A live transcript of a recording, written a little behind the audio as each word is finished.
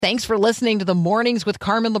Thanks for listening to the Mornings with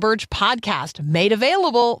Carmen LaBerge podcast, made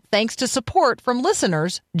available thanks to support from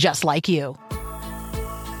listeners just like you.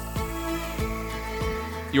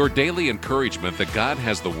 Your daily encouragement that God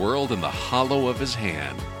has the world in the hollow of his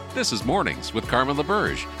hand. This is Mornings with Carmen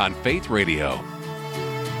LaBerge on Faith Radio.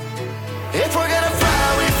 If we're gonna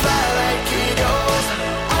fly, we fly like eagles,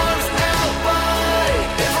 arms out wide.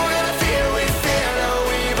 If we're gonna fear, we fear no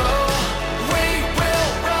evil. We will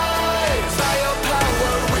rise. By your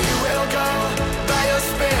power we will go. By your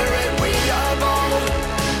spirit we are bold.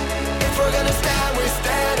 If we're gonna stand, we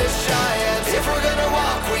stand as giants. If we're gonna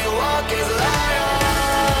walk, we walk as lions.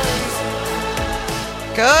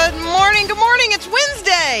 Good morning, good morning. It's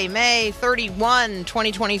Wednesday, May 31,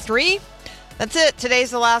 2023. That's it.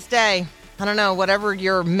 Today's the last day. I don't know, whatever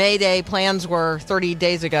your May Day plans were 30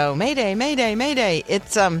 days ago. May Day, May Day, May Day.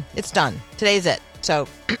 It's done. Today's it. So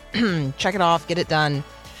check it off, get it done.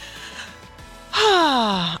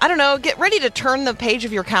 I don't know, get ready to turn the page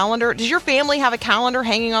of your calendar. Does your family have a calendar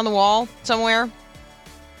hanging on the wall somewhere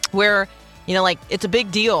where, you know, like it's a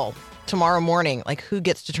big deal tomorrow morning, like who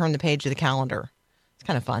gets to turn the page of the calendar? It's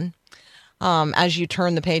kind of fun. As you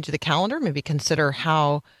turn the page of the calendar, maybe consider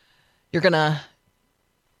how you're going to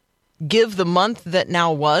give the month that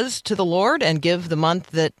now was to the Lord and give the month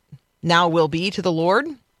that now will be to the Lord,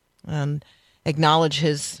 and acknowledge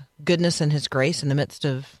his goodness and his grace in the midst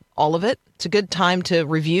of all of it. It's a good time to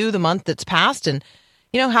review the month that's passed and,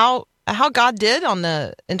 you know, how God did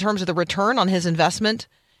in terms of the return on his investment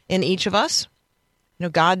in each of us. You know,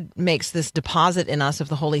 God makes this deposit in us of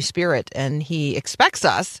the Holy Spirit, and he expects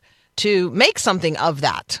us to make something of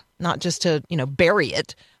that, not just to, you know, bury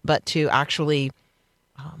it, but to actually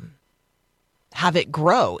have it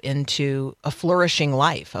grow into a flourishing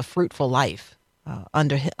life, a fruitful life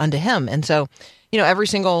unto him. And so, you know, every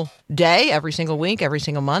single day, every single week, every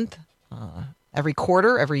single month, every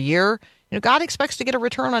quarter, every year, you know, God expects to get a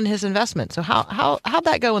return on his investment. So how'd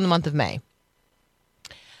that go in the month of May?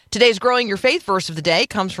 Today's Growing Your Faith verse of the day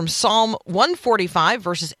comes from Psalm 145,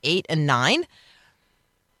 verses 8 and 9.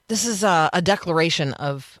 This is a declaration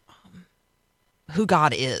of who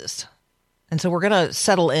God is. And so we're going to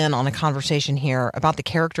settle in on a conversation here about the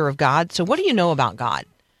character of God. So what do you know about God?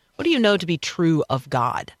 What do you know to be true of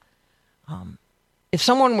God? If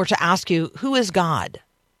someone were to ask you, who is God?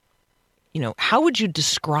 You know, how would you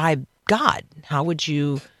describe God? How would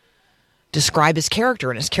you describe his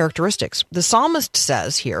character and his characteristics? The psalmist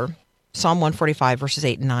says here, Psalm 145, verses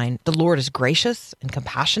 8 and 9, the Lord is gracious and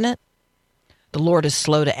compassionate. The Lord is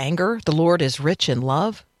slow to anger. The Lord is rich in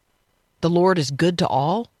love. The Lord is good to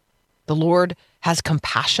all. The Lord has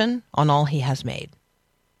compassion on all he has made.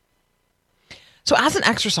 So as an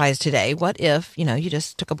exercise today, what if, you know, you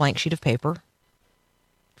just took a blank sheet of paper,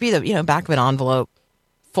 be the, you know, back of an envelope,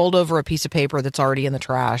 fold over a piece of paper that's already in the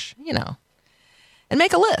trash, you know, and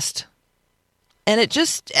make a list. And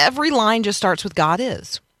every line just starts with God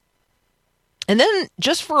is. And then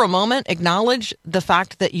just for a moment, acknowledge the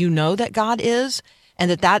fact that you know that God is, and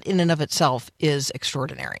that in and of itself is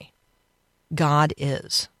extraordinary. God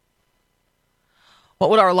is. What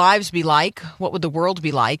would our lives be like? What would the world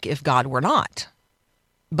be like if God were not?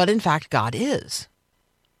 But in fact, God is.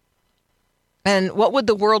 And what would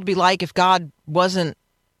the world be like if God wasn't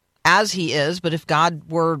as he is, but if God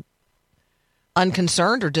were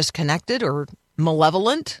unconcerned or disconnected or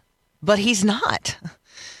malevolent? But he's not.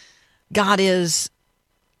 God is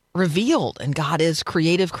revealed, and God is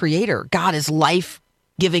creative creator. God is life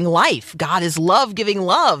giving life. God is love giving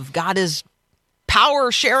love. God is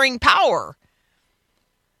power sharing power.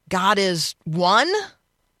 God is one,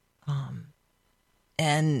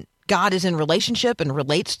 and God is in relationship and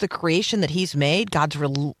relates to the creation that he's made. God's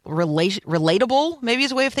relatable, maybe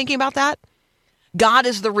is a way of thinking about that. God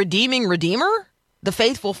is the redeeming redeemer, the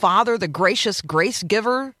faithful father, the gracious grace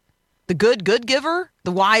giver, the good giver,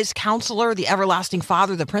 the wise counselor, the everlasting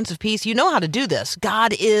father, the prince of peace. You know how to do this.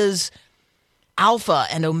 God is Alpha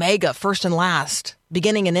and Omega, first and last,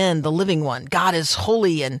 beginning and end, the living one. God is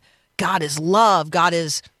holy, and God is love. God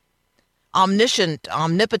is omniscient,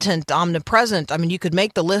 omnipotent, omnipresent. I mean, you could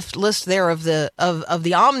make the list there of the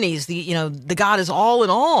omnis. The God is all in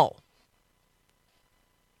all.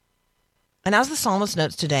 And as the psalmist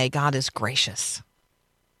notes today, God is gracious,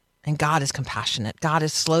 and God is compassionate. God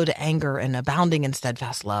is slow to anger and abounding in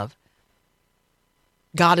steadfast love.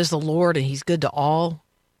 God is the Lord, and he's good to all.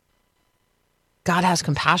 God has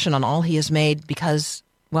compassion on all he has made because,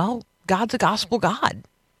 well, God's a gospel God.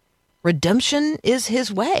 Redemption is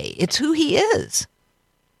his way. It's who he is.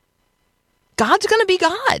 God's going to be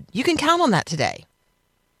God. You can count on that today.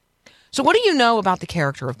 So what do you know about the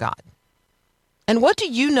character of God? And what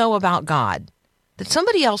do you know about God that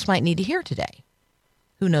somebody else might need to hear today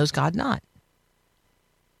who knows God not?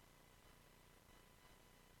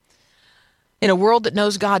 In a world that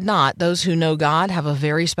knows God not, those who know God have a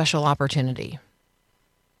very special opportunity.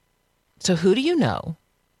 So who do you know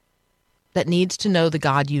that needs to know the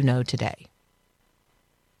God you know today?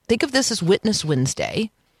 Think of this as Witness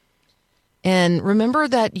Wednesday, and remember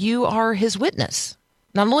that you are his witness,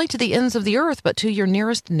 not only to the ends of the earth, but to your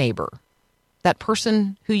nearest neighbor, that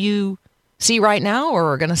person who you see right now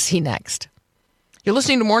or are going to see next. You're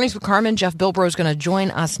listening to Mornings with Carmen. Jeff Bilbro is going to join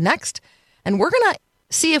us next, and we're going to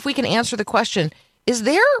see if we can answer the question, is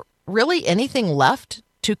there really anything left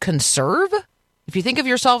to conserve? If you think of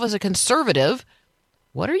yourself as a conservative,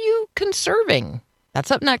 what are you conserving? That's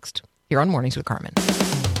up next here on Mornings with Carmen.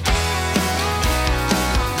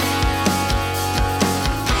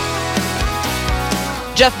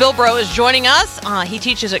 Jeff Bilbro is joining us. He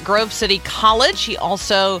teaches at Grove City College. He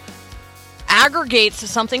also aggregates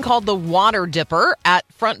something called the Water Dipper at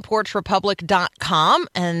frontporchrepublic.com.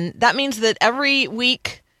 And that means that every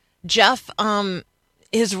week, Jeff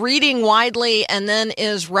is reading widely and then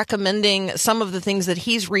is recommending some of the things that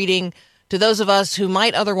he's reading to those of us who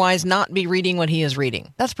might otherwise not be reading what he is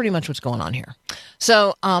reading. That's pretty much what's going on here.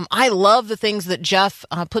 So I love the things that Jeff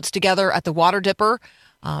puts together at the Water Dipper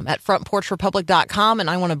at frontporchrepublic.com, and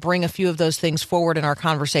I want to bring a few of those things forward in our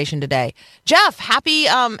conversation today. Jeff, happy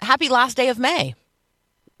last day of May.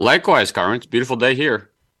 Likewise, Carmen. It's a beautiful day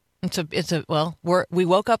here. We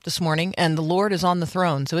woke up this morning and the Lord is on the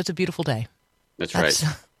throne, so it's a beautiful day. That's right.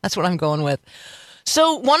 That's what I'm going with.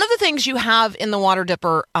 So one of the things you have in the Water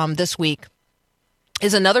Dipper this week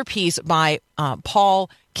is another piece by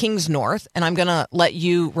Paul Kingsnorth, and I'm going to let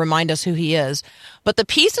you remind us who he is. But the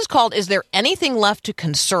piece is called, Is There Anything Left to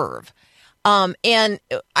Conserve? And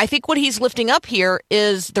I think what he's lifting up here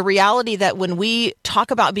is the reality that when we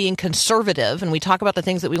talk about being conservative and we talk about the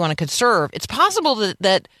things that we want to conserve, it's possible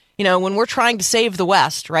that when we're trying to save the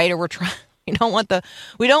West, right, or we don't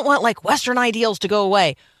want like Western ideals to go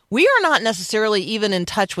away. We are not necessarily even in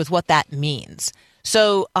touch with what that means.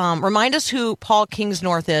 So remind us who Paul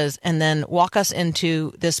Kingsnorth is, and then walk us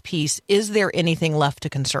into this piece. Is there anything left to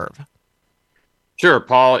conserve? Sure.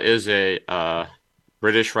 Paul is a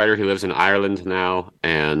British writer. He lives in Ireland now,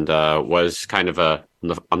 and was kind of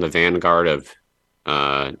on the vanguard of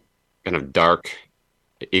kind of dark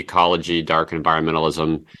ecology, dark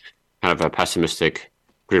environmentalism, kind of a pessimistic,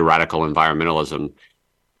 pretty radical environmentalism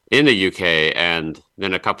in the UK. And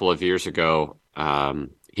then a couple of years ago,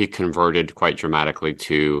 he converted quite dramatically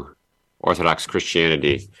to Orthodox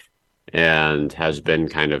Christianity and has been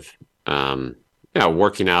kind of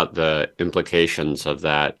working out the implications of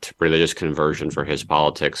that religious conversion for his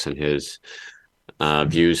politics and his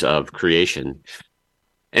views of creation.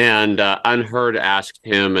 And Unheard asked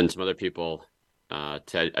him and some other people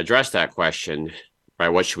to address that question, right?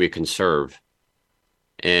 What should we conserve?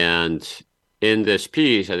 And in this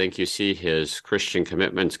piece, I think you see his Christian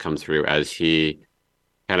commitments come through as he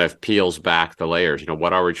kind of peels back the layers.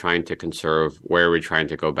 What are we trying to conserve? Where are we trying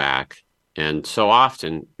to go back? And so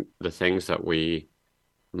often the things that we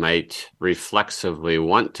might reflexively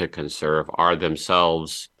want to conserve are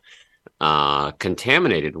themselves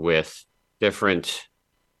contaminated with different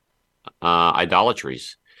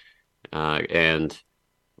idolatries. And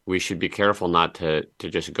we should be careful not to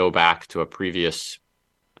just go back to a previous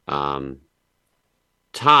time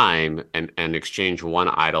and exchange one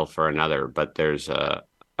idol for another, but there's a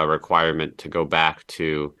requirement to go back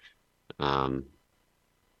to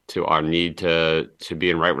our need to be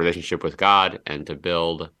in right relationship with God and to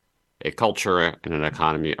build a culture and an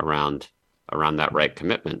economy around that right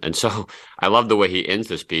commitment. And so I love the way he ends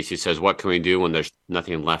this piece. He says, what can we do when there's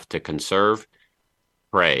nothing left to conserve?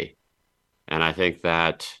 Pray. And I think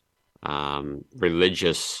that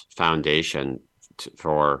religious foundation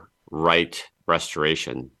for right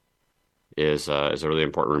restoration is a really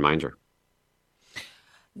important reminder.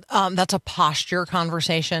 That's a posture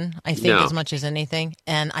conversation, I think, as much as anything.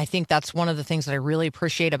 And I think that's one of the things that I really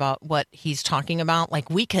appreciate about what he's talking about. Like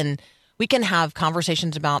we can have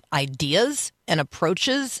conversations about ideas and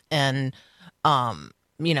approaches and,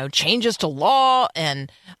 changes to law.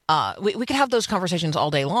 And we could have those conversations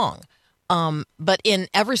all day long. But in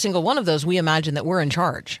every single one of those, we imagine that we're in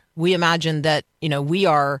charge. We imagine that, we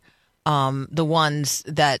are the ones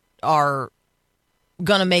that are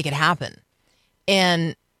going to make it happen.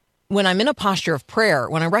 And when I'm in a posture of prayer,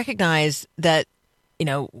 when I recognize that,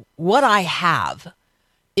 what I have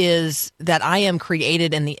is that I am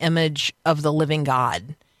created in the image of the living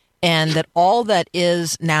God, and that all that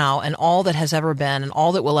is now and all that has ever been and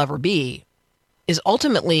all that will ever be is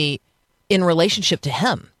ultimately in relationship to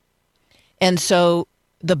him. And so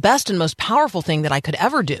the best and most powerful thing that I could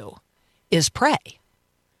ever do is pray.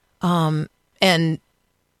 And,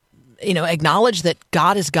 acknowledge that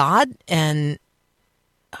God is God, and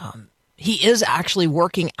he is actually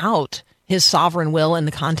working out his sovereign will in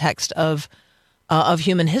the context of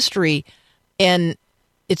human history. And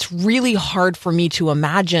it's really hard for me to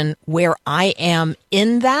imagine where I am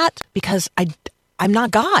in that, because I'm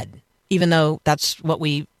not God, even though that's what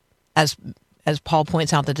we, as Paul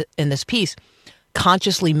points out in this piece,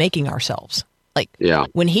 consciously making ourselves. Like,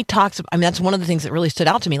 when he talks, that's one of the things that really stood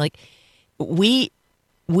out to me. Like,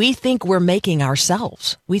 we think we're making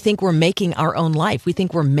ourselves. We think we're making our own life. We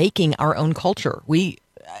think we're making our own culture. We,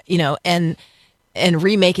 and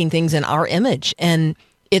remaking things in our image. And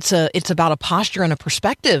it's about a posture and a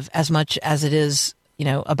perspective as much as it is,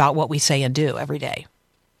 about what we say and do every day.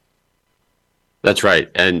 That's right.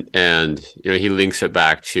 And he links it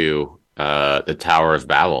back to the Tower of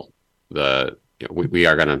Babel. We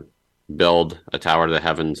are going to build a tower to the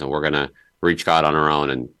heavens, and we're going to reach God on our own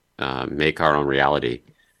and make our own reality.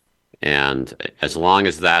 And as long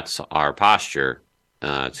as that's our posture,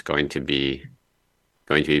 it's going to be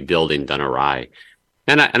building done awry.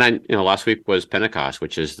 And I last week was Pentecost,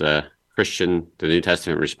 which is the New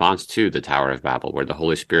Testament response to the Tower of Babel, where the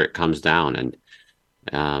Holy Spirit comes down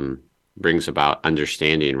and brings about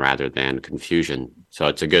understanding rather than confusion. So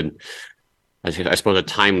it's a good, I suppose, a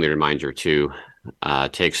timely reminder to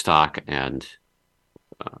take stock and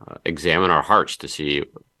examine our hearts to see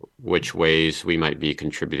which ways we might be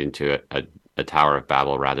contributing to a Tower of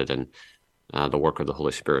Babel rather than the work of the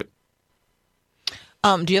Holy Spirit.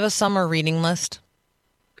 Do you have a summer reading list?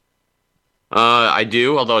 I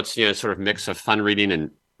do, although it's sort of mix of fun reading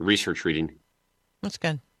and research reading. That's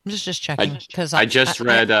good. I'm just checking, because I just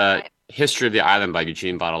read History of the Island by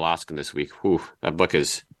Eugene Bodoloskin this week. Whew, that book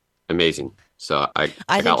is amazing. So I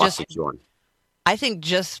got lots to chew on. I think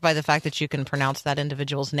just by the fact that you can pronounce that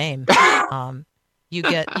individual's name, you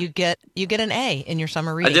get an A in your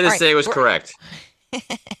summer reading. I didn't say it was correct.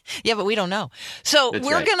 Yeah, but we don't know. So That's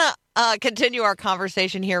we're right. gonna continue our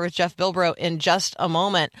conversation here with Jeff Bilbro in just a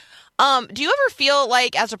moment. Do you ever feel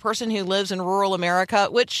like, as a person who lives in rural America,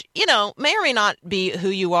 which, may or may not be who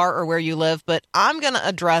you are or where you live, but I'm going to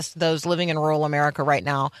address those living in rural America right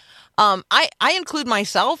now. I include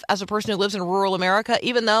myself as a person who lives in rural America,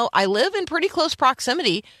 even though I live in pretty close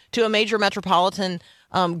proximity to a major metropolitan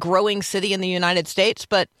growing city in the United States.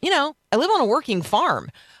 But, I live on a working farm.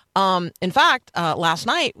 In fact, last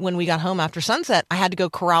night when we got home after sunset, I had to go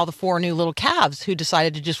corral the 4 new little calves who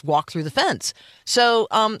decided to just walk through the fence. So,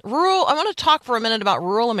 I want to talk for a minute about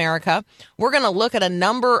rural America. We're going to look at a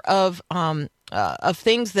number of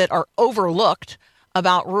things that are overlooked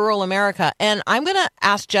about rural America. And I'm going to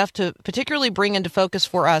ask Jeff to particularly bring into focus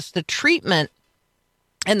for us the treatment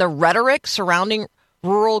and the rhetoric surrounding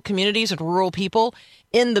rural communities and rural people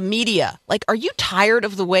in the media. Like, are you tired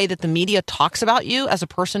of the way that the media talks about you as a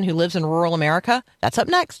person who lives in rural America? That's up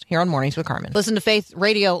next here on Mornings with Carmen. Listen to Faith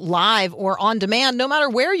Radio live or on demand no matter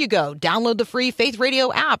where you go. Download the free Faith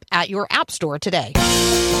Radio app at your app store today.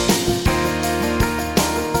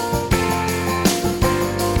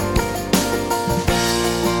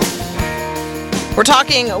 We're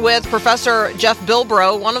talking with Professor Jeff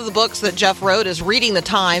Bilbro. One of the books that Jeff wrote is Reading the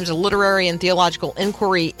Times, a literary and theological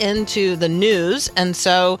inquiry into the news. And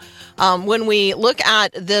so when we look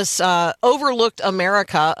at this Overlooked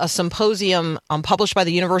America, a symposium published by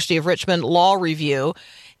the University of Richmond Law Review,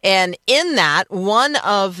 and in that, one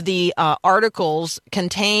of the articles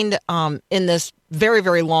contained in this very,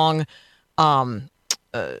 very long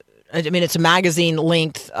it's a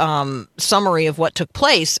magazine-length summary of what took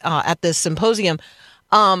place at this symposium.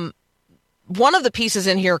 One of the pieces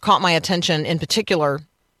in here caught my attention in particular,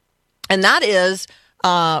 and that is,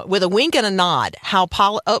 with a wink and a nod, how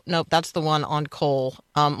that's the one on coal.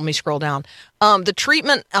 Let me scroll down. The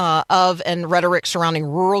treatment of and rhetoric surrounding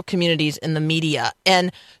rural communities in the media.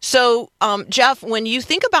 And so, Jeff, when you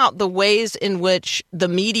think about the ways in which the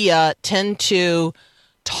media tend to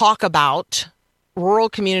talk about rural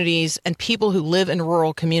communities and people who live in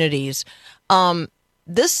rural communities,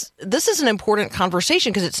 this is an important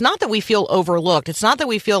conversation, because it's not that we feel overlooked. It's not that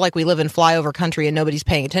we feel like we live in flyover country and nobody's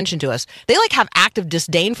paying attention to us. They have active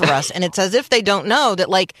disdain for us, and it's as if they don't know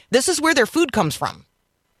that this is where their food comes from.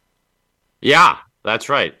 Yeah, that's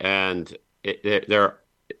right. And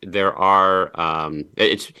there are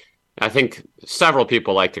I think several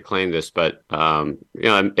people like to claim this, but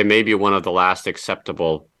it may be one of the last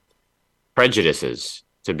acceptable prejudices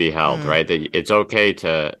to be held, right? That it's okay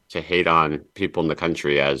to hate on people in the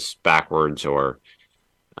country as backwards or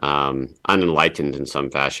unenlightened in some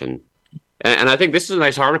fashion. And I think this is a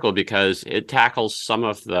nice article because it tackles some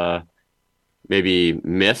of the maybe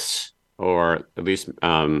myths or at least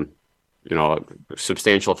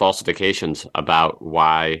substantial falsifications about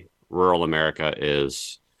why rural America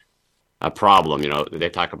is a problem. They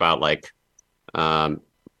talk about like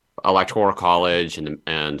electoral college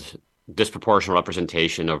and disproportionate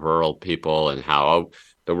representation of rural people and how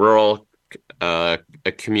the rural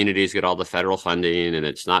communities get all the federal funding and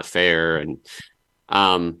it's not fair and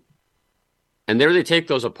there they take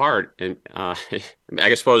those apart and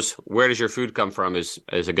I suppose where does your food come from is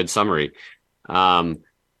a good summary.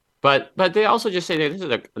 But they also just say that this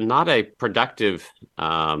is not a productive,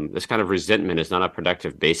 this kind of resentment is not a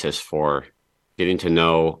productive basis for getting to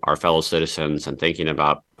know our fellow citizens and thinking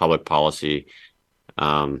about public policy.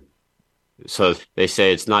 So they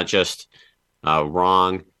say it's not just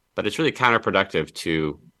wrong, but it's really counterproductive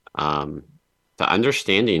to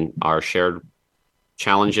understanding our shared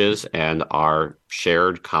challenges and our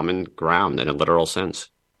shared common ground in a literal sense.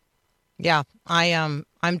 Yeah, I'm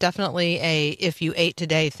definitely a if you ate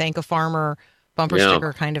today, thank a farmer bumper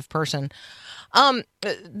sticker kind of person.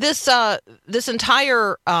 This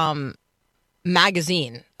entire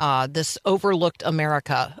magazine, this Overlooked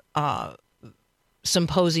America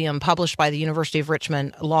symposium published by the University of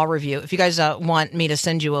Richmond Law Review. If you guys want me to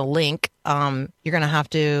send you a link, you're going to have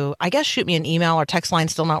to, I guess, shoot me an email. Our text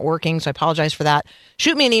line's still not working, so I apologize for that.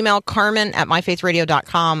 Shoot me an email,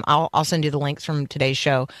 carmen@myfaithradio.com. I'll send you the links from today's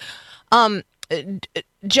show.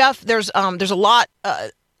 Jeff, there's a lot.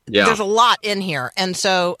 There's a lot in here, and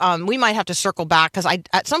so we might have to circle back because I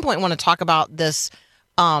at some point want to talk about this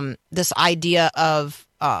idea of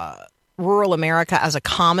rural America as a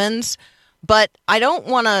commons. But I don't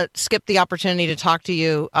want to skip the opportunity to talk to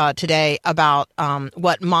you today about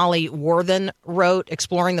what Molly Worthen wrote,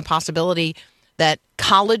 exploring the possibility that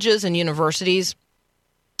colleges and universities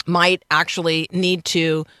might actually need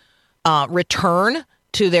to return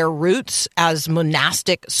to their roots as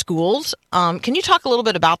monastic schools. Can you talk a little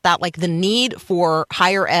bit about that, like the need for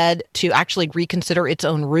higher ed to actually reconsider its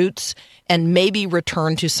own roots and maybe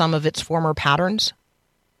return to some of its former patterns?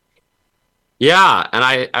 Yeah, and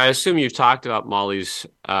I assume you've talked about Molly's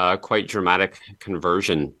quite dramatic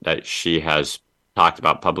conversion that she has talked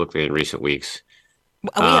about publicly in recent weeks. We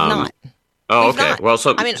have not. Oh, We've okay. not. Well,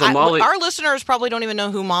 so Molly, our listeners probably don't even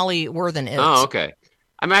know who Molly Worthen is. Oh, okay.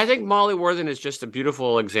 I mean, I think Molly Worthen is just a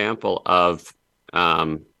beautiful example of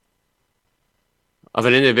an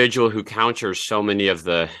individual who counters so many of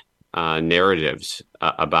the narratives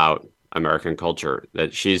about American culture.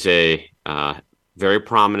 That she's a very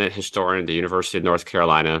prominent historian at the University of North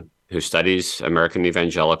Carolina who studies American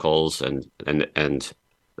evangelicals and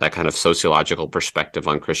that kind of sociological perspective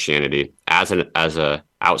on Christianity as a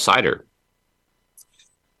outsider.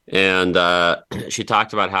 And she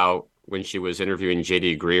talked about how when she was interviewing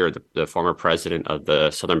J.D. Greear, the former president of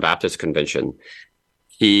the Southern Baptist Convention,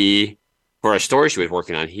 for a story she was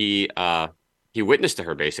working on, he witnessed to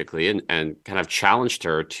her basically and kind of challenged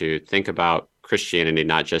her to think about Christianity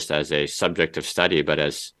not just as a subject of study, but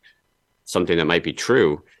as something that might be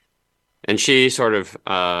true. And she sort of,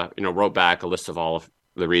 wrote back a list of all of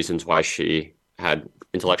the reasons why she had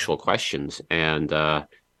intellectual questions. And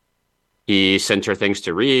he sent her things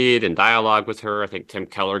to read and dialogue with her. I think Tim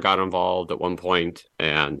Keller got involved at one point,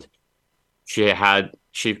 and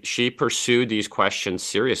she pursued these questions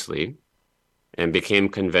seriously and became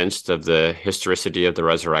convinced of the historicity of the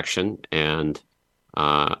resurrection and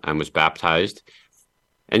was baptized.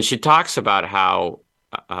 And she talks about how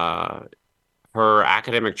her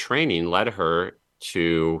academic training led her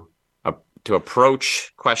to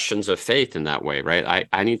approach questions of faith in that way, right?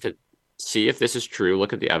 I need to see if this is true,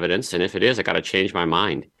 look at the evidence, and if it is, I got to change my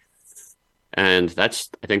mind. And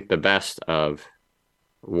that's, I think, the best of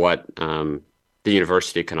what the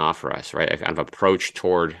university can offer us, right? A kind of approach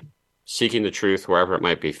toward seeking the truth wherever it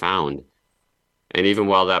might be found. And even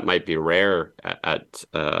while that might be rare at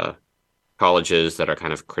colleges that are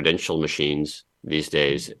kind of credential machines these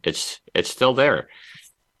days, it's still there.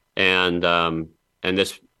 And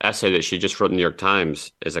this essay that she just wrote in the New York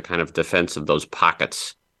Times is a kind of defense of those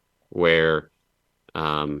pockets where,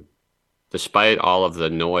 despite all of the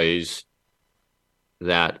noise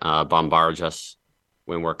that bombards us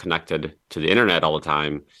when we're connected to the internet all the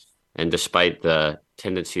time, and despite the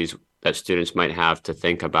tendencies that students might have to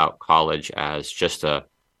think about college as just a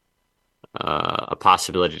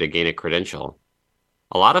possibility to gain a credential,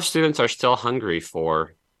 a lot of students are still hungry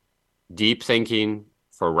for deep thinking,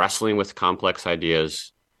 for wrestling with complex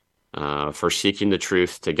ideas, for seeking the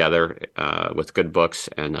truth together with good books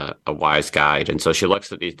and a wise guide. And so she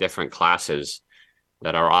looks at these different classes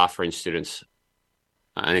that are offering students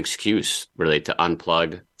an excuse really to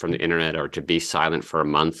unplug from the internet or to be silent for a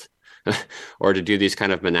month or to do these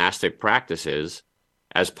kind of monastic practices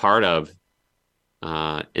as part of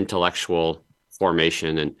intellectual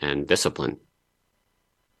formation and discipline.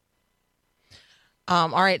 All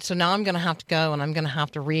right, so now I'm going to have to go, and I'm going to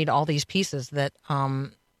have to read all these pieces that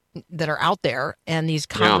are out there, and these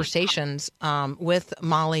conversations with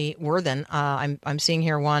Molly Worthen. I'm seeing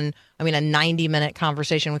here a 90-minute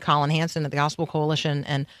conversation with Colin Hansen at the Gospel Coalition,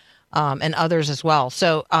 and others as well.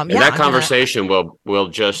 So that conversation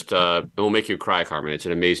will make you cry, Carmen. It's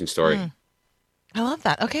an amazing story. I love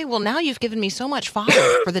that. Okay, well, now you've given me so much fodder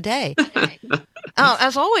for the day.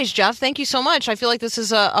 As always, Jeff, thank you so much. I feel like this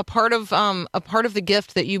is a part of the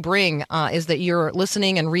gift that you bring is that you're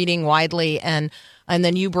listening and reading widely, and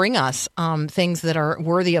then you bring us things that are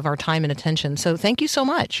worthy of our time and attention. So thank you so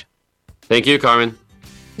much. Thank you, Carmen.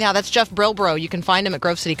 Now, that's Jeff Bilbro. You can find him at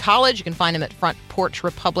Grove City College. You can find him at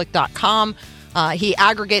frontporchrepublic.com. He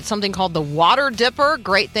aggregates something called the Water Dipper.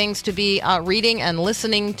 Great things to be reading and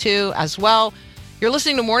listening to as well. You're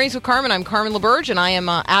listening to Mornings with Carmen. I'm Carmen LaBerge, and I am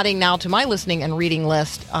adding now to my listening and reading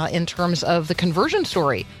list in terms of the conversion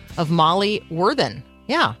story of Molly Worthen.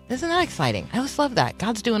 Yeah, isn't that exciting? I just love that.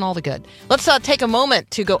 God's doing all the good. Let's take a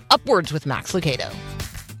moment to go upwards with Max Lucado.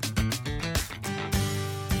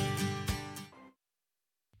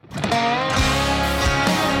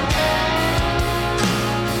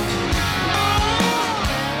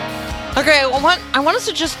 Okay, I want us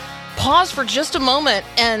to just pause for just a moment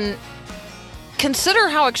and consider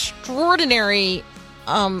how extraordinary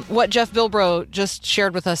what Jeff Bilbro just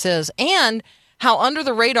shared with us is, and how under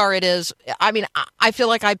the radar it is. I mean, I feel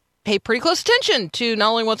like I pay pretty close attention to not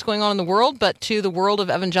only what's going on in the world, but to the world of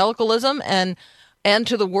evangelicalism and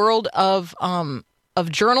to the world of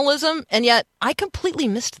journalism, and yet I completely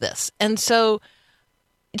missed this. And so,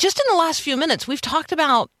 just in the last few minutes, we've talked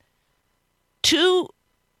about two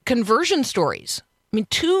conversion stories. I mean,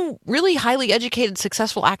 two really highly educated,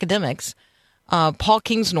 successful academics, Paul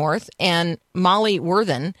Kingsnorth and Molly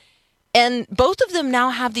Worthen, and both of them now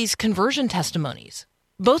have these conversion testimonies.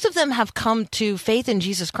 Both of them have come to faith in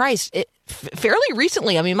Jesus Christ fairly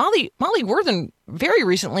recently. I mean, Molly Worthen very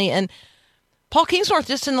recently, and Paul Kingsnorth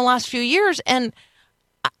just in the last few years. And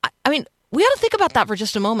I mean, we ought to think about that for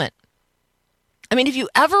just a moment. I mean, if you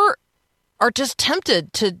ever are just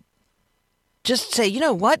tempted to just say, you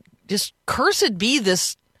know what, just cursed be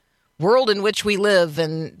this world in which we live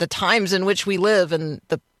and the times in which we live and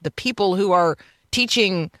the people who are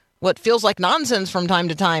teaching what feels like nonsense from time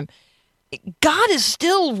to time. God is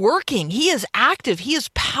still working. He is active. He is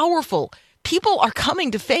powerful. People are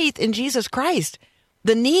coming to faith in Jesus Christ.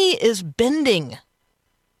 The knee is bending.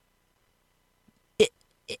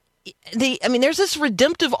 There's this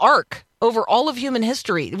redemptive arc over all of human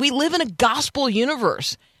history. We live in a gospel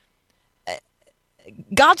universe.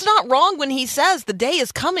 God's not wrong when he says the day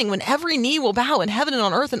is coming when every knee will bow in heaven and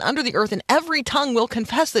on earth and under the earth, and every tongue will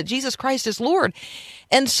confess that Jesus Christ is Lord.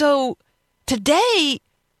 And so today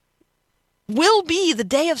will be the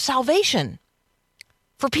day of salvation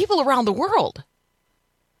for people around the world.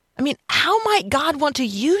 I mean, how might God want to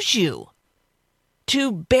use you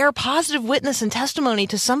to bear positive witness and testimony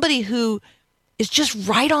to somebody who is just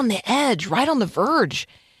right on the edge, right on the verge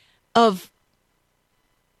of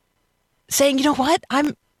saying, you know what,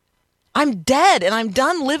 I'm dead and I'm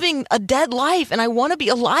done living a dead life and I want to be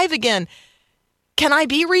alive again. Can I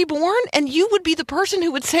be reborn? And you would be the person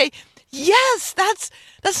who would say, yes, that's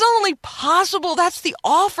not only possible, that's the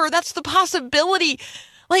offer, that's the possibility.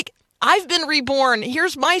 Like, I've been reborn.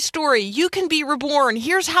 Here's my story. You can be reborn.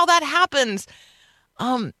 Here's how that happens.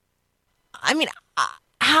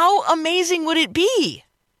 How amazing would it be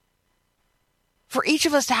for each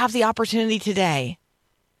of us to have the opportunity today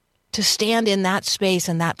to stand in that space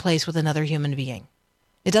and that place with another human being?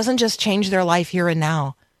 It doesn't just change their life here and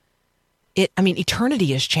now.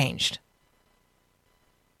 Eternity is changed.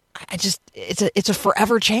 It's a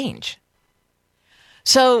forever change.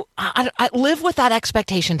 So I live with that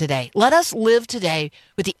expectation today. Let us live today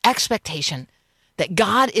with the expectation that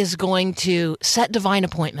God is going to set divine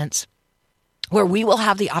appointments where we will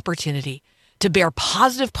have the opportunity to bear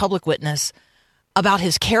positive public witness about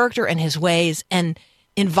his character and his ways, and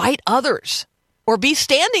invite others, or be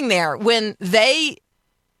standing there when they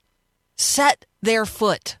set their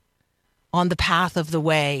foot on the path of the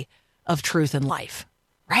way of truth and life,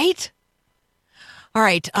 right? All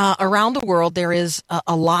right. Around the world, there is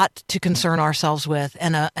a lot to concern ourselves with,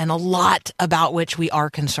 and a lot about which we are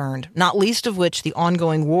concerned, not least of which the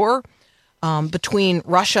ongoing war between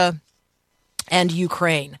Russia and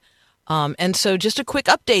Ukraine. And so just a quick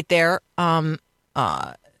update there.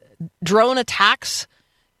 Drone attacks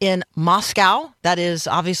in Moscow. That is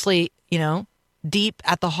obviously, deep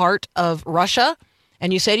at the heart of Russia.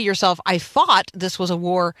 And you say to yourself, I thought this was a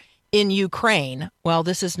war in Ukraine. Well,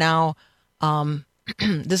 this is now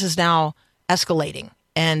this is now escalating.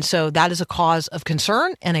 And so that is a cause of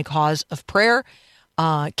concern and a cause of prayer.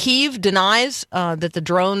 Kyiv denies that the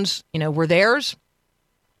drones, were theirs,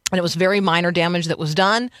 and it was very minor damage that was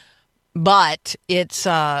done. But it's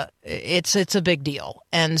a big deal.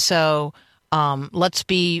 And so let's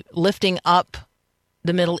be lifting up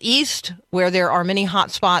the Middle East, where there are many hot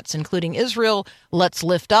spots, including Israel. Let's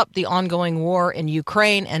lift up the ongoing war in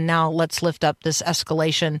Ukraine. And now let's lift up this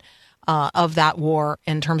escalation of that war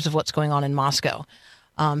in terms of what's going on in Moscow.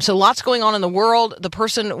 So lots going on in the world. The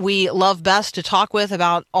person we love best to talk with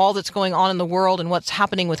about all that's going on in the world and what's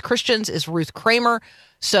happening with Christians is Ruth Kramer.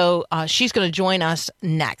 So she's going to join us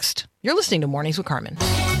next. You're listening to Mornings with Carmen.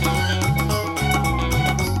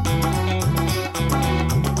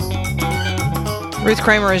 Ruth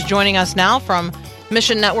Kramer is joining us now from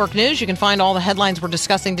Mission Network News. You can find all the headlines we're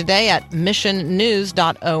discussing today at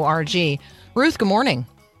missionnews.org. Ruth, good morning.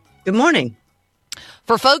 Good morning.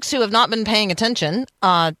 For folks who have not been paying attention,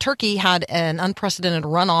 Turkey had an unprecedented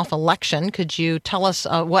runoff election. Could you tell us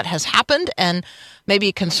what has happened and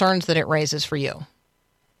maybe concerns that it raises for you?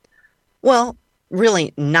 Well,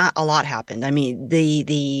 really, not a lot happened. I mean,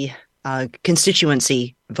 the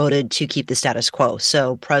constituency voted to keep the status quo.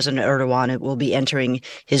 So President Erdogan will be entering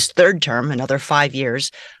his third term, another 5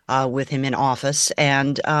 years with him in office.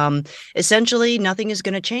 And essentially, nothing is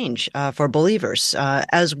going to change for believers.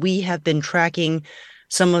 As we have been tracking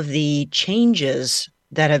some of the changes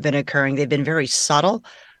that have been occurring, they've been very subtle.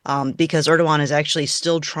 Because Erdogan is actually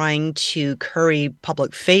still trying to curry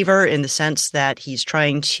public favor in the sense that he's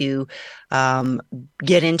trying to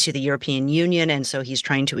get into the European Union. And so he's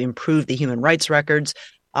trying to improve the human rights records.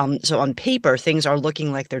 So on paper, things are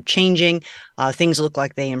looking like they're changing. Things look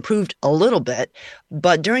like they improved a little bit.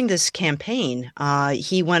 But during this campaign,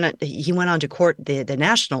 he went on to court the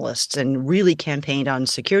nationalists and really campaigned on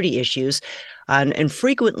security issues. And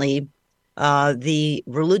frequently, the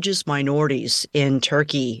religious minorities in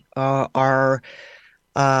Turkey are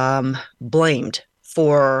blamed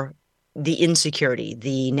for the insecurity,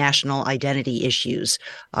 the national identity issues.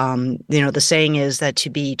 The saying is that to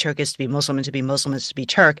be Turk is to be Muslim, and to be Muslim is to be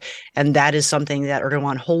Turk. And that is something that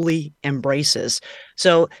Erdogan wholly embraces.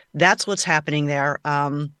 So that's what's happening there.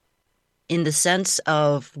 In the sense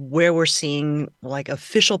of where we're seeing like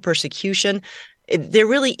official persecution, there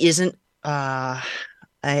really isn't a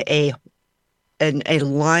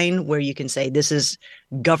line where you can say this is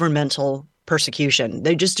governmental persecution.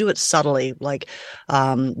 They just do it subtly, like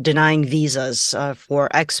denying visas for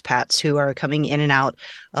expats who are coming in and out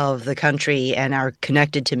of the country and are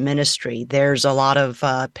connected to ministry. There's a lot of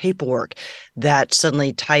paperwork that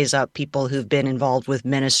suddenly ties up people who've been involved with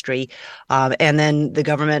ministry. And then the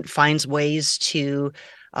government finds ways to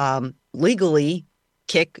legally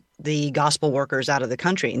kick the gospel workers out of the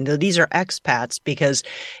country. And these are expats because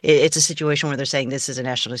it's a situation where they're saying this is a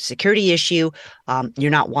national security issue.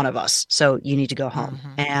 You're not one of us, so you need to go home.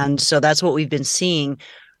 Mm-hmm. And so that's what we've been seeing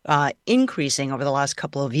increasing over the last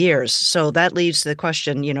couple of years. So that leads to the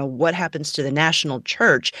question, what happens to the national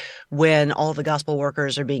church when all the gospel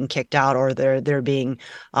workers are being kicked out, or they're being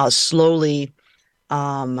slowly,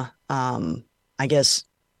 I guess,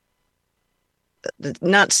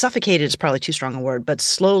 not suffocated is probably too strong a word, but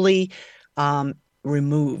slowly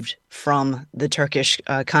removed from the Turkish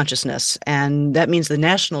consciousness. And that means the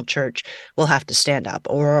national church will have to stand up,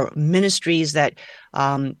 or ministries that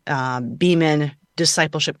beam in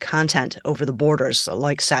discipleship content over the borders,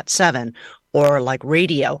 like Sat7, or like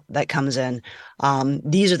radio that comes in.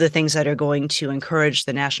 These are the things that are going to encourage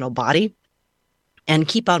the national body and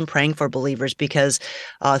keep on praying for believers, because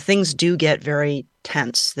things do get very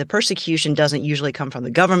tense. The persecution doesn't usually come from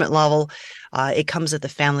the government level. It comes at the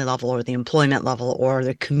family level, or the employment level, or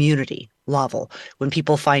the community level. When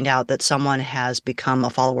people find out that someone has become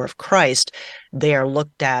a follower of Christ, they are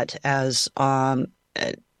looked at as kind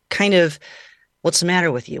of, what's the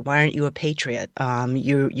matter with you? Why aren't you a patriot?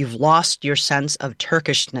 You've lost your sense of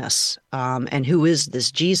Turkishness. And who is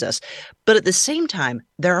this Jesus? But at the same time,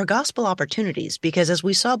 there are gospel opportunities, because as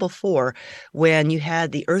we saw before, when you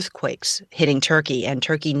had the earthquakes hitting Turkey and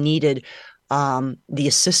Turkey needed the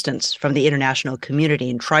assistance from the international community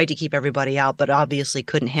and tried to keep everybody out, but obviously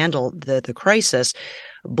couldn't handle the crisis,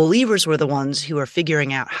 believers were the ones who were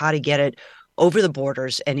figuring out how to get it over the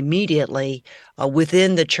borders and immediately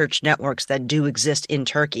within the church networks that do exist in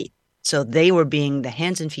Turkey. So they were being the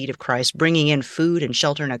hands and feet of Christ, bringing in food and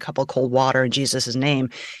shelter and a cup of cold water in Jesus' name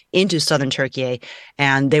into southern Turkey.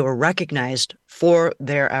 And they were recognized for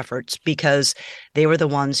their efforts because they were the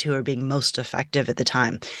ones who were being most effective at the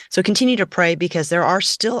time. So continue to pray, because there are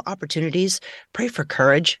still opportunities. Pray for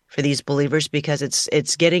courage for these believers, because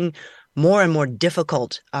it's getting more and more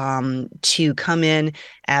difficult to come in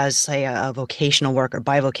as, say, a vocational worker,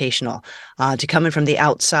 bivocational, to come in from the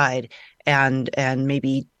outside and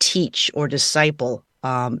maybe teach or disciple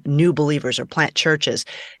new believers or plant churches.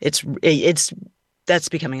 That's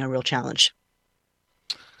becoming a real challenge.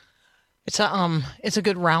 It's a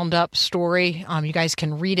good roundup story. You guys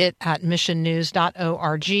can read it at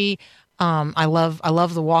missionnews.org. I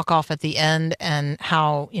love the walk off at the end, and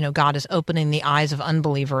how, God is opening the eyes of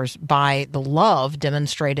unbelievers by the love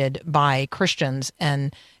demonstrated by Christians.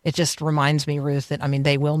 And it just reminds me, Ruth, that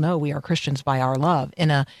they will know we are Christians by our love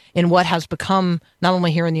in what has become, not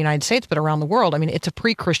only here in the United States but around the world. It's a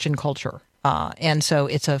pre-Christian culture, and so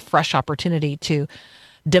it's a fresh opportunity to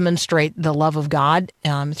demonstrate the love of God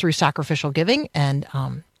through sacrificial giving. And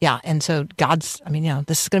and so God's,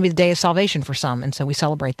 this is going to be the day of salvation for some, and so we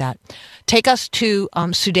celebrate that. Take us to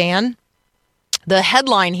Sudan. The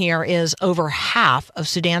headline here is over half of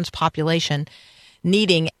Sudan's population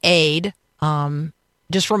needing aid.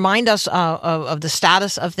 Just remind us of the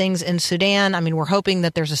status of things in Sudan. We're hoping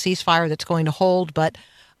that there's a ceasefire that's going to hold, but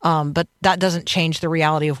that doesn't change the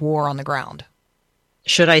reality of war on the ground.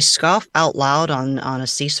 Should I scoff out loud on a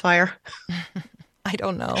ceasefire? I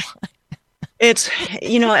don't know. It's,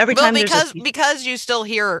 every time because you still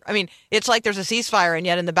hear, it's like there's a ceasefire, and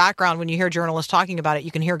yet in the background, when you hear journalists talking about it,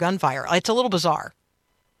 you can hear gunfire. It's a little bizarre.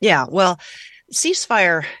 Yeah, well,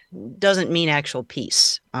 ceasefire doesn't mean actual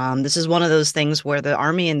peace. This is one of those things where the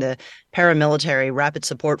army and the paramilitary rapid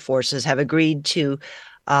support forces have agreed to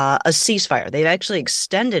a ceasefire. They've actually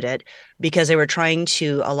extended it because they were trying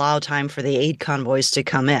to allow time for the aid convoys to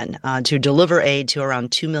come in, to deliver aid to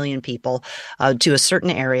around 2 million people to a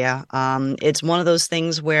certain area. It's one of those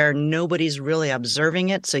things where nobody's really observing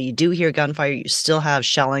it. So you do hear gunfire, you still have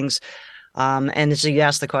shellings. And so you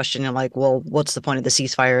ask the question, you're like, well, what's the point of the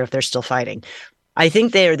ceasefire if they're still fighting? I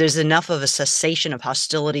think there's enough of a cessation of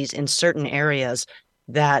hostilities in certain areas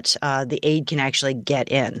that the aid can actually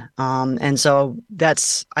get in. And so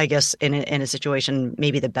that's, I guess, in a situation,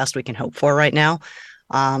 maybe the best we can hope for right now.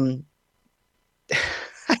 I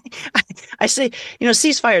say,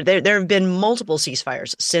 ceasefire, there have been multiple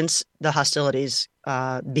ceasefires since the hostilities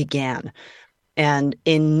began. And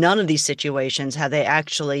in none of these situations have they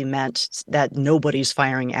actually meant that nobody's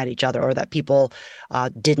firing at each other or that people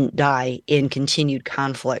didn't die in continued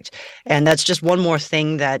conflict. And that's just one more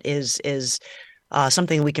thing that is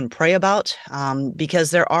something we can pray about,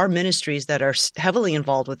 because there are ministries that are heavily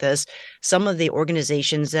involved with this. Some of the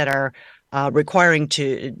organizations that are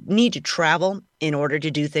need to travel in order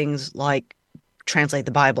to do things like translate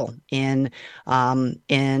the Bible in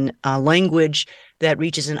a language that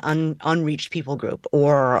reaches an unreached people group,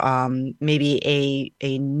 or maybe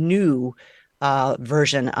a new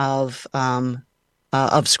version of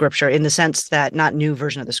Scripture, in the sense that not new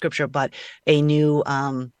version of the Scripture, but a new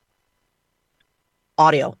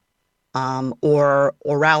audio or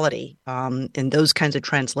orality in those kinds of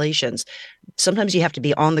translations. Sometimes you have to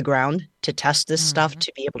be on the ground to test this stuff,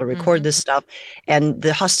 to be able to record this stuff. And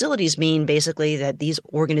the hostilities mean basically that these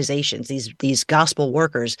organizations, these gospel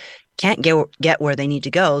workers, can't get where they need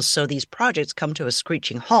to go. So these projects come to a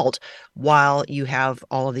screeching halt while you have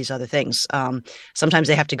all of these other things. Sometimes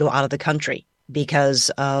they have to go out of the country because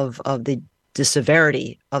of the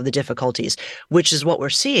severity of the difficulties, which is what we're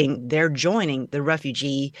seeing. They're joining the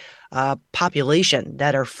refugee population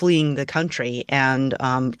that are fleeing the country and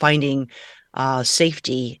finding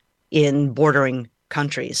safety in bordering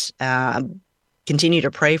countries. Continue to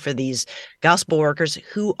pray for these gospel workers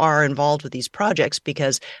who are involved with these projects,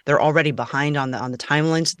 because they're already behind on the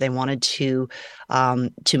timelines they wanted to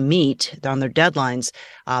meet on their deadlines,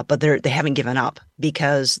 but they haven't given up,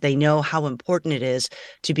 because they know how important it is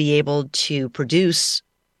to be able to produce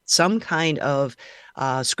some kind of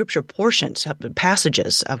scripture portions,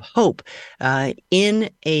 passages of hope in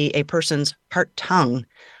a person's heart tongue,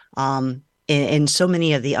 in so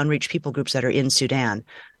many of the unreached people groups that are in Sudan.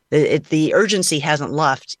 The urgency hasn't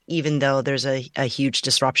left, even though there's a huge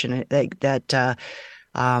disruption that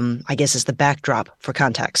I guess is the backdrop for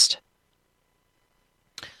context.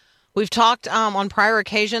 We've talked on prior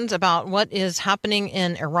occasions about what is happening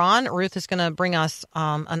in Iran. Ruth is going to bring us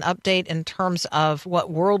an update in terms of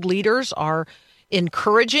what world leaders are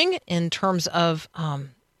encouraging in terms of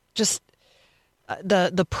just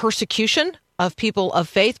the persecution of people of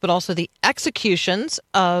faith, but also the executions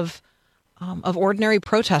of of ordinary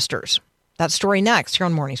protesters. That story next here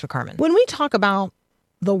on Mornings with Carmen. When we talk about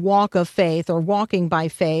the walk of faith or walking by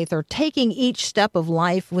faith or taking each step of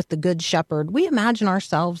life with the Good Shepherd, we imagine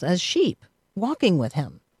ourselves as sheep walking with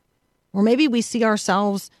him. Or maybe we see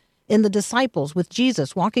ourselves in the disciples with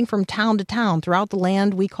Jesus walking from town to town throughout the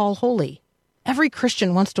land we call holy. Every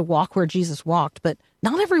Christian wants to walk where Jesus walked, but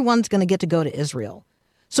not everyone's going to get to go to Israel.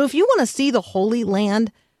 So if you want to see the Holy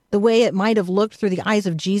Land the way it might have looked through the eyes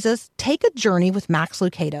of Jesus, take a journey with Max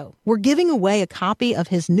Lucado. We're giving away a copy of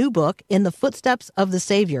his new book, In the Footsteps of the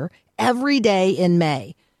Savior, every day in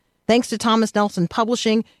May. Thanks to Thomas Nelson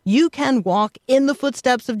Publishing, you can walk in the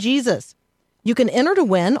footsteps of Jesus. You can enter to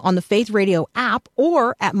win on the Faith Radio app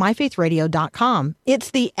or at myfaithradio.com.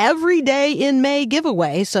 It's the Every Day in May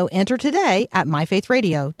giveaway, so enter today at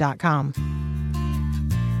myfaithradio.com.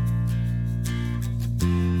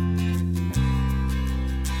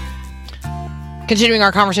 Continuing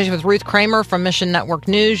our conversation with Ruth Kramer from Mission Network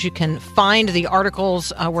News. You can find the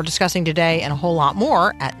articles we're discussing today and a whole lot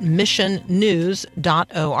more at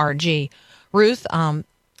missionnews.org. Ruth,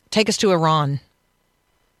 take us to Iran.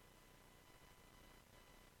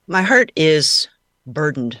 My heart is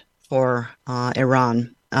burdened for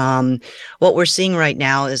Iran. What we're seeing right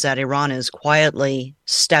now is that Iran is quietly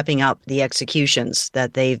stepping up the executions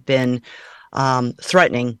that they've been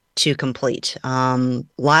threatening to complete.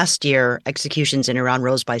 Last year, executions in Iran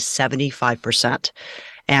rose by 75%.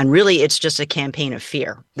 And really, it's just a campaign of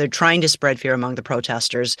fear. They're trying to spread fear among the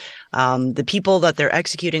protesters. The people that they're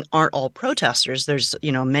executing aren't all protesters. There's,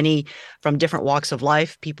 many from different walks of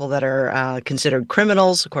life, people that are considered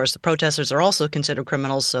criminals. Of course, the protesters are also considered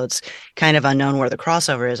criminals, so it's kind of unknown where the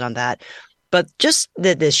crossover is on that. But just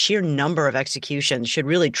the sheer number of executions should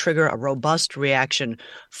really trigger a robust reaction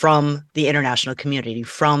from the international community,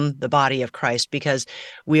 from the body of Christ, because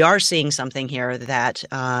we are seeing something here that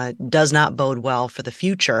does not bode well for the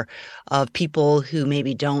future of people who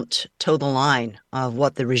maybe don't toe the line of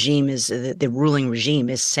what the regime is, the ruling regime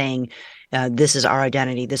is saying, this is our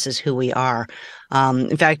identity, this is who we are.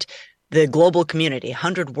 In fact, the global community,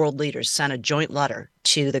 100 world leaders, sent a joint letter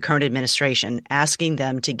to the current administration asking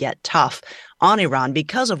them to get tough on Iran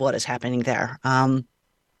because of what is happening there.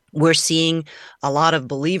 We're seeing a lot of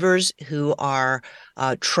believers who are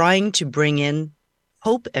trying to bring in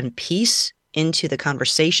hope and peace into the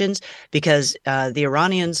conversations because the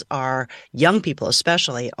Iranians are, young people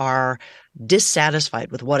especially, are dissatisfied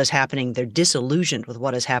with what is happening. They're disillusioned with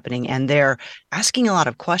what is happening, and they're asking a lot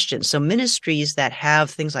of questions. So ministries that have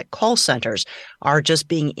things like call centers are just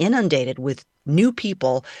being inundated with new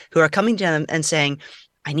people who are coming to them and saying,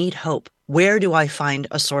 I need hope. Where do I find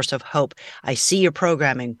a source of hope? I see your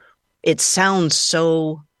programming. It sounds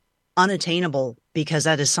so unattainable because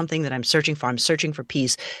that is something that I'm searching for. I'm searching for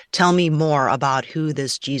peace. Tell me more about who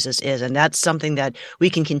this Jesus is. And that's something that we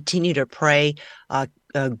can continue to pray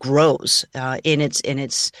grows in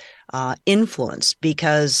its influence,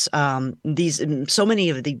 because so many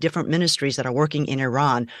of the different ministries that are working in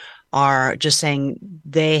Iran are just saying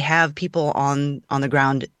they have people on the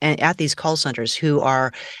ground at these call centers who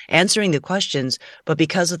are answering the questions, but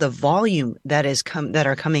because of the volume that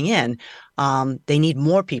are coming in, they need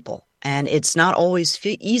more people. And it's not always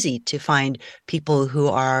easy to find people who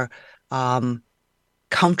are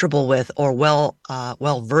comfortable with or well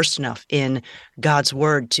versed enough in God's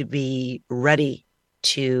word to be ready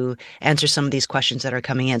to answer some of these questions that are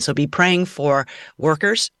coming in. So be praying for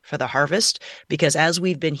workers for the harvest, because as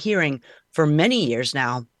we've been hearing for many years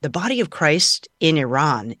now, the body of Christ in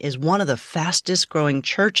Iran is one of the fastest growing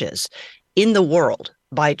churches in the world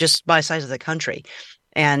by size of the country.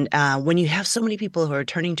 And when you have so many people who are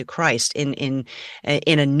turning to Christ in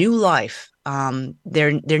a new life,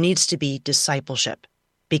 there needs to be discipleship,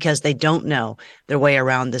 because they don't know their way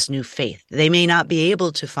around this new faith. They may not be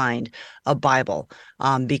able to find a Bible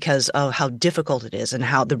because of how difficult it is and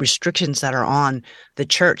how the restrictions that are on the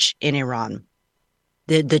church in Iran.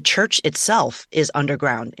 The church itself is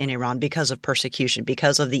underground in Iran because of persecution,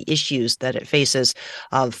 because of the issues that it faces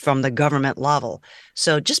from the government level.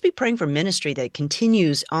 So just be praying for ministry that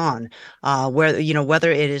continues on,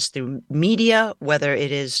 whether it is through media, whether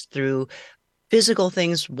it is through physical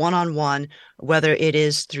things one-on-one, whether it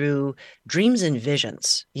is through dreams and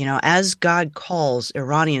visions. As God calls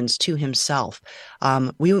Iranians to himself,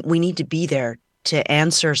 we need to be there to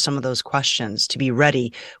answer some of those questions, to be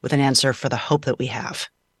ready with an answer for the hope that we have.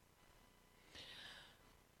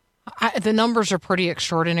 The numbers are pretty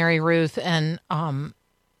extraordinary, Ruth, and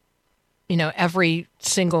every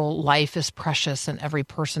single life is precious and every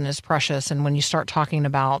person is precious. And when you start talking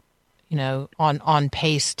about, on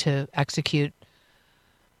pace to execute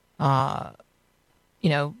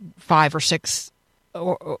 5 or 6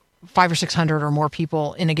 or 500 or 600 or more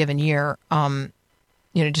people in a given year,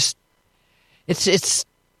 just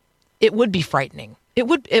it would be frightening. It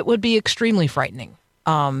would be extremely frightening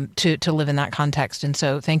to live in that context. And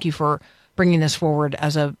so thank you for bringing this forward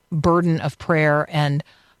as a burden of prayer. And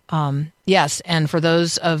yes, and for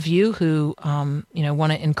those of you who want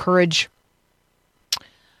to encourage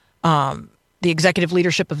the executive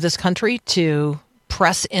leadership of this country to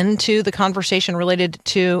press into the conversation related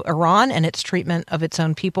to Iran and its treatment of its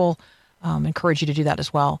own people, encourage you to do that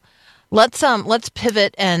as well. Let's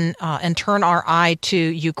pivot and turn our eye to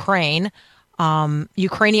Ukraine.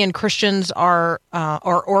 Ukrainian Christians are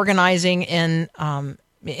organizing in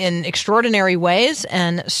extraordinary ways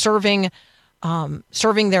and serving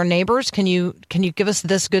their neighbors. Can you give us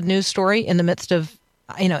this good news story in the midst of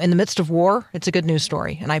war? It's a good news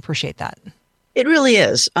story, and I appreciate that. It really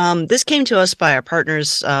is. This came to us by our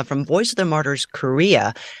partners from Voice of the Martyrs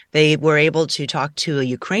Korea. They were able to talk to a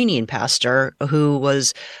Ukrainian pastor who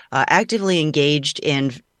was actively engaged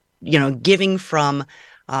in, giving from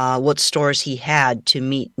what stores he had to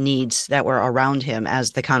meet needs that were around him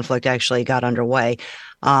as the conflict actually got underway.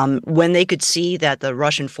 When they could see that the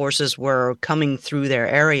Russian forces were coming through their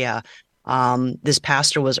area, this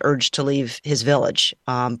pastor was urged to leave his village.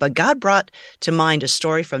 But God brought to mind a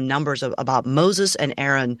story from Numbers about Moses and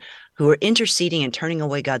Aaron who were interceding and turning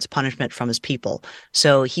away God's punishment from his people.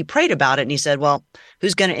 So he prayed about it and he said, well,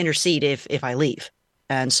 who's going to intercede if I leave?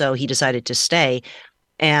 And so he decided to stay.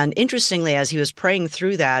 And interestingly, as he was praying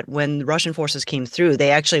through that, when the Russian forces came through,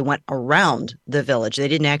 they actually went around the village. They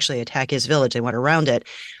didn't actually attack his village. They went around it.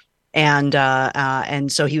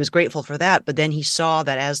 And so he was grateful for that. But then he saw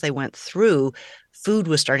that as they went through, food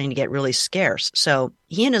was starting to get really scarce. So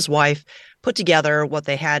he and his wife put together what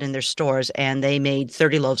they had in their stores, and they made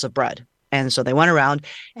 30 loaves of bread. And so they went around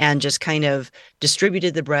and just kind of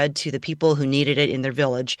distributed the bread to the people who needed it in their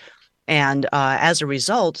village. And as a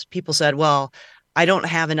result, people said, well, I don't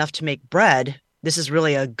have enough to make bread. This is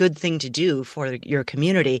really a good thing to do for your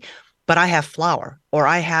community, but I have flour, or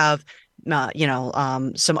I have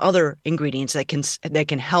some other ingredients that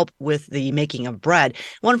can help with the making of bread.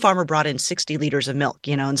 One farmer brought in 60 liters of milk,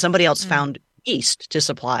 and somebody else found yeast to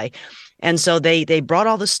supply. And so they brought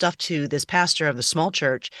all this stuff to this pastor of the small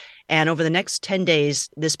church. And over the next 10 days,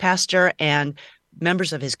 this pastor and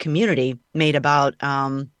members of his community made about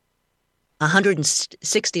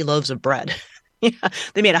 160 loaves of bread. Yeah,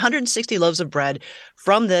 they made 160 loaves of bread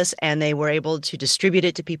from this, and they were able to distribute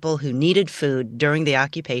it to people who needed food during the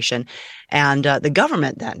occupation. And the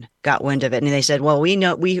government then got wind of it, and they said, well, we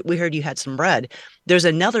heard you had some bread. There's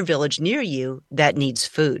another village near you that needs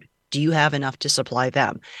food. Do you have enough to supply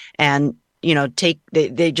them? And, they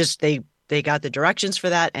got the directions for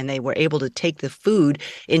that, and they were able to take the food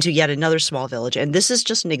into yet another small village. And this is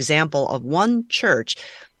just an example of one church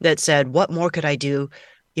that said, what more could I do?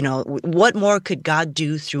 What more could God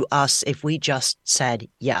do through us if we just said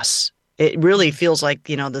yes? It really feels like,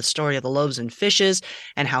 the story of the loaves and fishes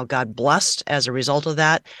and how God blessed as a result of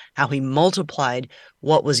that, how he multiplied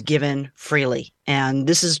what was given freely. And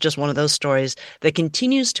this is just one of those stories that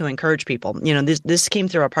continues to encourage people. This came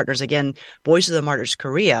through our partners, again, Voice of the Martyrs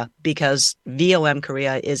Korea, because VOM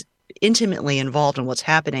Korea is intimately involved in what's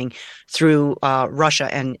happening through Russia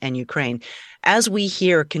and Ukraine. As we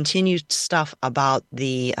hear continued stuff about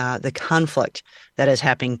the conflict that is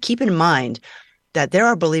happening, keep in mind that there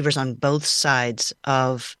are believers on both sides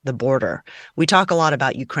of the border. We talk a lot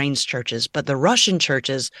about Ukraine's churches, but the Russian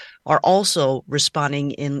churches are also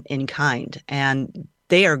responding in kind, and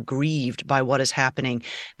they are grieved by what is happening.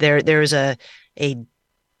 There is a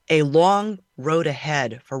long road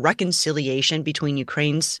ahead for reconciliation between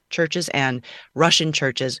Ukraine's churches and Russian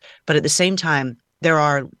churches, but at the same time, there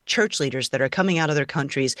are church leaders that are coming out of their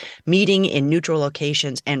countries, meeting in neutral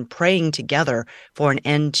locations and praying together for an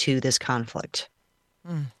end to this conflict.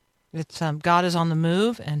 It's God is on the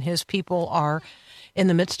move, and his people are in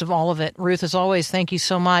the midst of all of it. Ruth, as always, thank you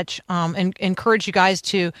so much. And encourage you guys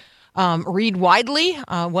to read widely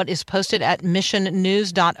what is posted at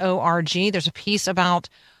missionnews.org. There's a piece about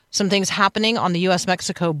some things happening on the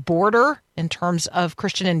U.S.-Mexico border in terms of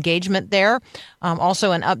Christian engagement there.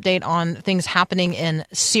 Also an update on things happening in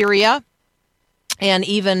Syria. And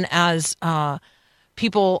even as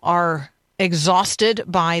people are exhausted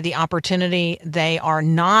by the opportunity, they are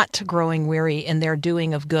not growing weary in their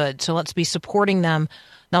doing of good. So let's be supporting them,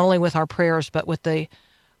 not only with our prayers, but with the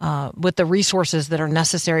resources that are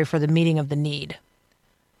necessary for the meeting of the need.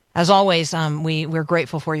 As always, we're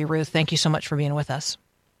grateful for you, Ruth. Thank you so much for being with us.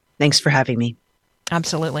 Thanks for having me.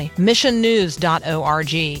 Absolutely.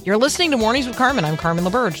 Missionnews.org. You're listening to Mornings with Carmen. I'm Carmen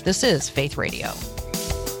LaBerge. This is Faith Radio.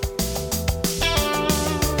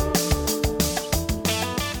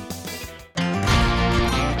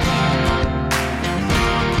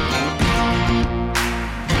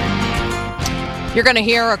 You're going to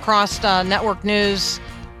hear across network news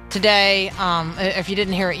today, if you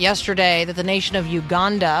didn't hear it yesterday, that the nation of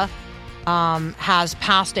Uganda has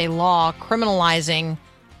passed a law criminalizing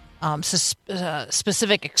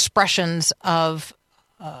specific expressions of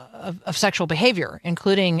sexual behavior,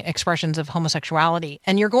 including expressions of homosexuality.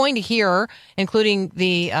 And you're going to hear, including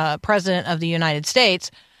the President of the United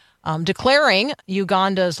States, declaring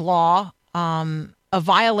Uganda's law a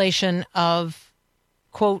violation of,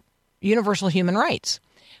 quote, universal human rights,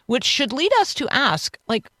 which should lead us to ask,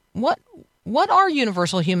 like, what are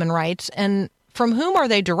universal human rights and from whom are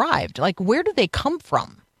they derived? Like, where do they come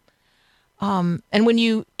from? And when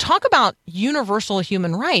you talk about universal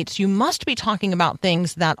human rights, you must be talking about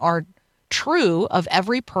things that are true of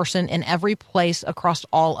every person in every place across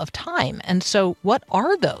all of time. And so what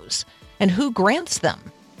are those and who grants them?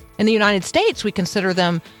 In the United States, we consider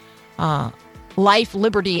them life,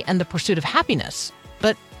 liberty, and the pursuit of happiness.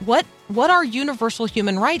 But what are universal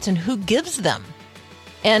human rights and who gives them?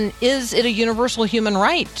 And is it a universal human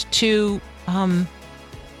right to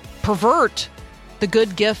pervert the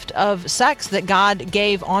good gift of sex that God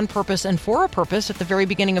gave on purpose and for a purpose at the very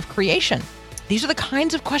beginning of creation? These are the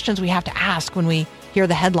kinds of questions we have to ask when we hear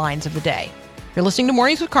the headlines of the day. You're listening to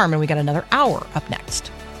Mornings with Carmen. We got another hour up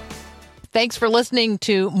next. Thanks for listening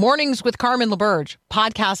to Mornings with Carmen LaBerge.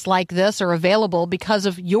 Podcasts like this are available because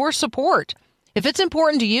of your support. If it's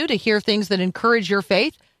important to you to hear things that encourage your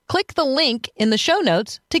faith, click the link in the show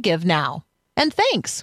notes to give now. And thanks.